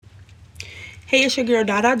Hey, it's your girl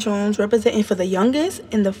Dada Jones, representing for the youngest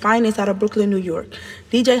and the finest out of Brooklyn, New York.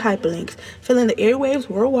 DJ Hyperlinks, filling the airwaves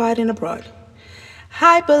worldwide and abroad.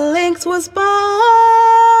 Hyperlinks was born,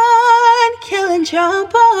 killing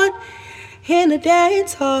jump on in the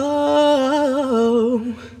dance hall.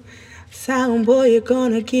 Sound boy, you're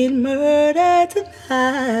gonna get murdered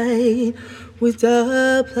tonight with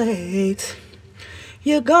the plates.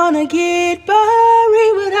 You're gonna get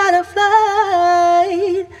buried without a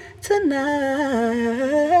flight tonight.